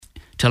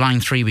to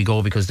line 3 we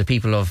go, because the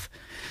people of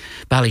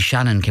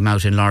Ballyshannon came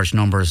out in large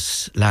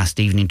numbers last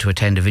evening to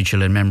attend a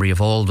vigil in memory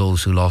of all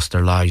those who lost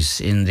their lives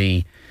in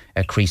the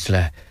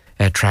Creasla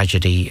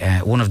tragedy.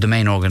 One of the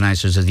main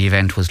organisers of the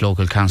event was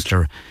local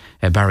councillor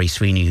Barry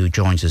Sweeney, who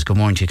joins us. Good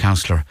morning to you,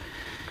 councillor.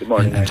 Good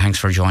morning. And thanks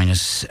for joining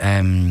us.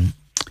 And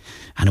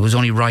it was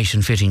only right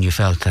and fitting, you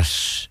felt,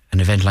 that an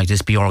event like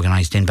this be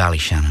organised in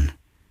Ballyshannon.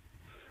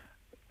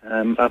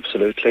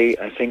 Absolutely.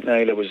 I think,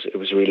 Niall, it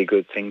was a really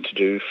good thing to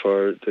do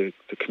for the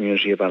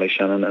community of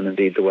Ballyshannon and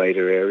indeed the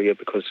wider area,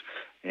 because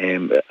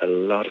a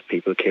lot of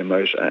people came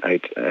out.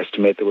 I'd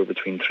estimate there were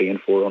between 300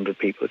 and 400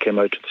 people came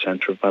out to the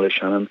centre of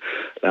Ballyshannon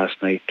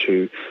last night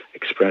to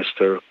express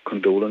their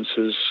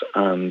condolences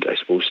and, I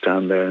suppose,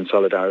 stand there in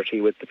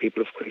solidarity with the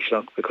people of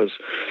Creaslock, because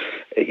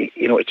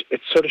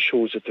it sort of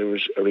shows that there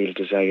was a real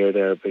desire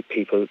there by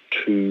people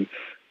to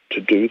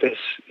do this.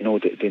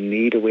 They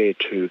need a way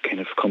to kind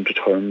of come to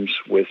terms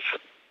with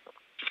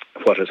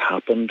what has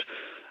happened,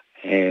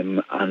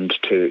 and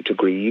to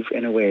grieve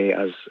in a way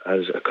as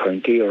a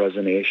county or as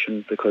a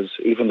nation, because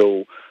even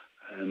though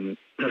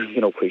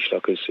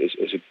Creaslock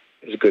is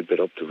a good bit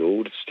up the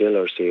road, it's still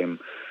our same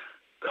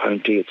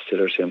county, it's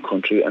still our same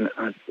country, and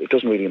it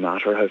doesn't really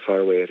matter how far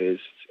away it is.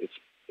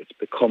 It's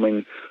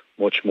becoming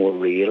much more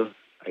real,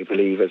 I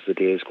believe, as the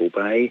days go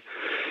by.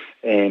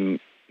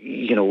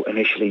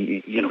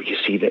 Initially, you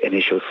see the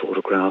initial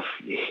photograph,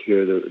 you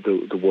hear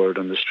the word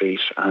on the street,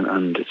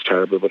 and it's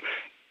terrible, but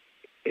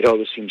it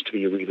always seems to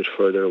be a wee bit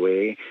further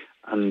away.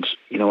 And,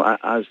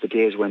 as the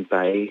days went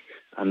by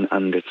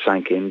and it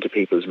sank into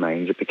people's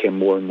minds, it became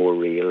more and more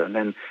real. And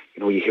then,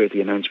 you hear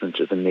the announcements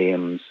of the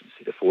names,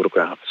 see the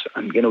photographs,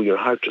 and, your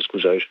heart just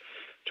goes out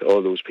to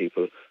all those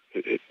people,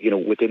 who,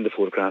 within the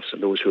photographs,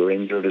 and those who are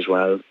injured as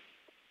well.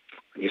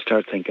 And you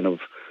start thinking of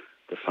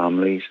the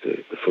families,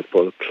 the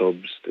football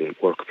clubs, the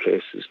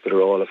workplaces that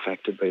are all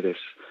affected by this,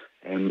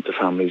 the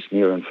families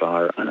near and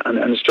far, and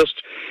it's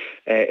just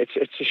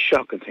it's a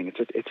shocking thing.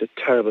 It's a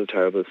terrible,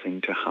 terrible thing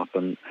to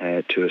happen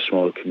to a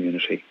small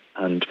community,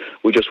 and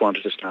we just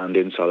wanted to stand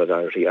in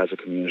solidarity as a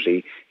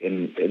community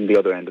in the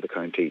other end of the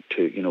county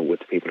to with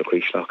the people of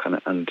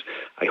Creaslock, and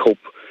I hope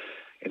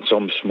in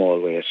some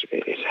small way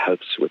it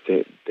helps with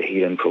the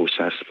healing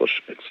process, but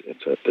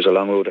there's a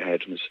long road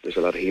ahead, and there's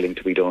a lot of healing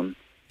to be done.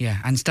 Yeah,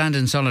 and stand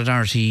in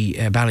solidarity,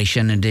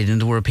 Ballyshannon did,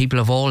 and there were people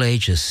of all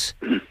ages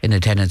in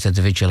attendance at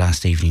the vigil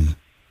last evening.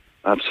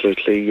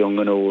 Absolutely, young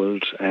and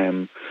old.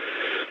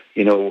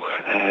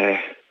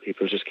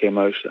 People just came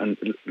out, and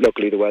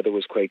luckily the weather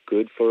was quite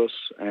good for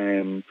us.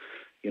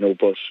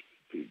 But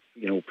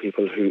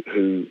people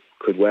who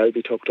could well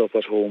be tucked up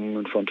at home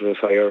in front of a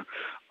fire,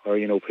 or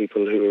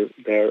people who were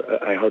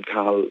there. I heard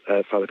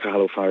Father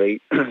Cathal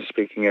O'Farry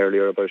speaking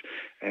earlier about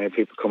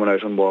people coming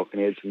out on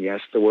walking aids, and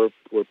yes, there were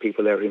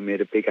people there who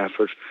made a big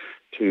effort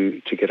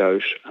to get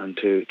out and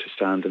to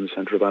stand in the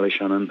centre of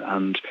Ballyshannon,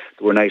 and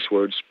there were nice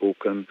words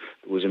spoken.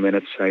 There was a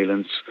minute's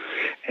silence,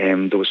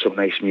 there was some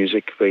nice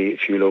music by a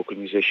few local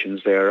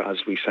musicians there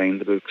as we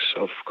signed the books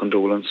of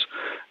condolence.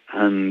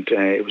 And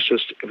it was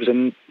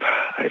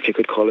if you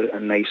could call it, a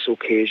nice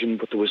occasion,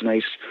 but there was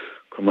nice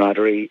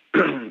camaraderie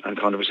and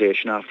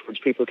conversation afterwards.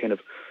 People kind of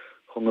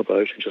hung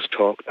about and just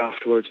talked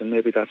afterwards, and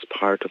maybe that's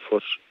part of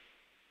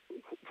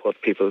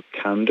what people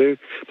can do.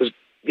 Because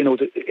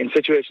in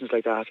situations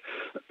like that,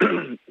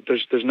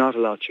 there's not a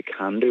lot you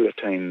can do at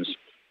times,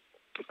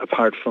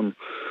 apart from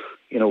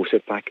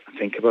sit back and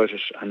think about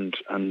it. And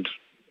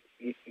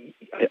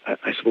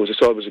I suppose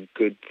it's always a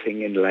good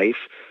thing in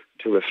life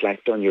to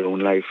reflect on your own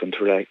life and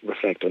to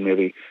reflect on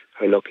maybe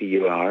how lucky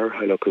you are,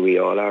 how lucky we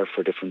all are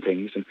for different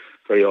things. And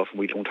very often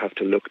we don't have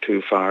to look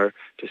too far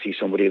to see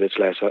somebody that's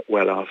less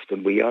well off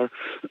than we are.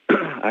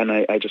 And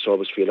I just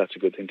always feel that's a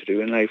good thing to do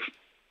in life.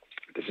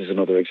 This is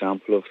another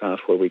example of that,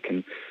 where we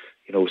can,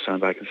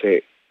 stand back and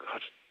say,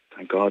 God,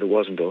 thank God it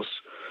wasn't us,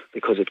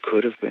 because it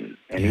could have been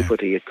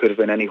anybody, it could have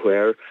been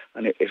anywhere.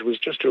 And it was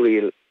just a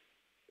real,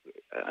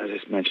 as I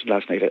mentioned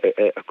last night,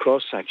 a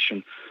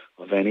cross-section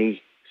of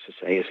any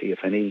society, of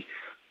any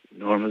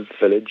normal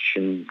village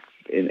in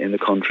the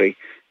country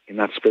in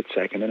that split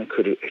second, and it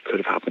could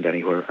have happened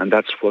anywhere. And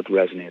that's what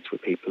resonates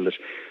with people, that,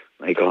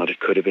 my God, it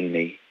could have been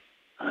me.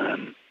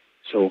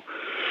 So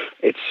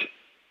it's,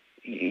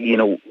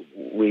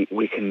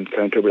 we can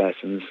count our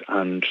blessings,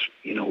 and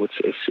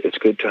it's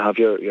good to have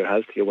your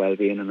health, your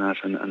well-being, and that,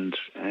 and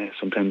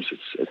sometimes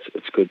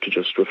it's good to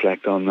just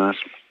reflect on that.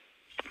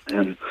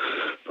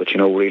 But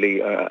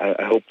really,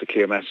 I hope the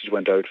clear message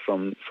went out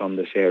from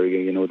this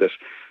area, that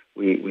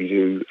we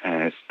do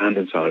stand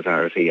in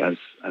solidarity, as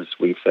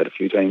we've said a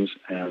few times,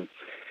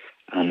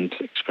 and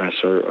express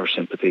our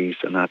sympathies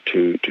and that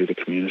to the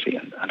community,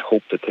 and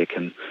hope that they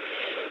can,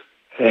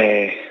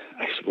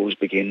 I suppose,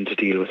 begin to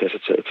deal with it.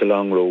 It's a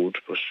long road,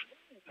 but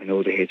I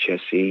know the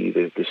HSE,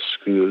 the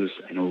schools,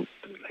 I know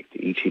like the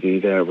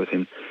ETB there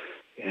within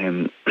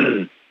in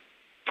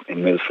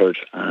Milford,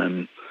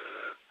 and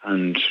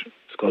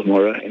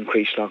Sculmora in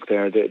Creaslock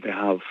there, they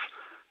have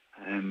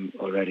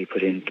already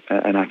put in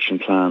an action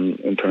plan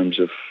in terms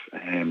of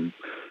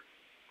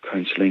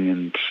counselling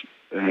and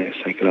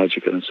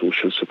psychological and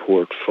social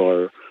support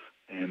for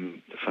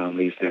the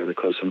families there,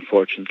 because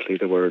unfortunately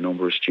there were a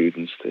number of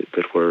students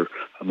that were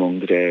among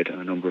the dead, and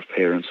a number of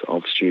parents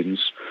of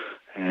students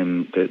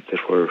that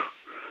were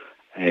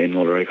in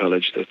Mulleray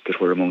College that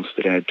were amongst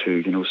the dead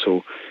too.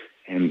 So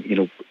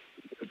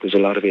there's a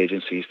lot of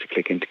agencies to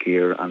click into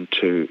gear and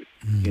to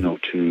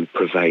to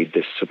provide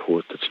this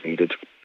support that's needed.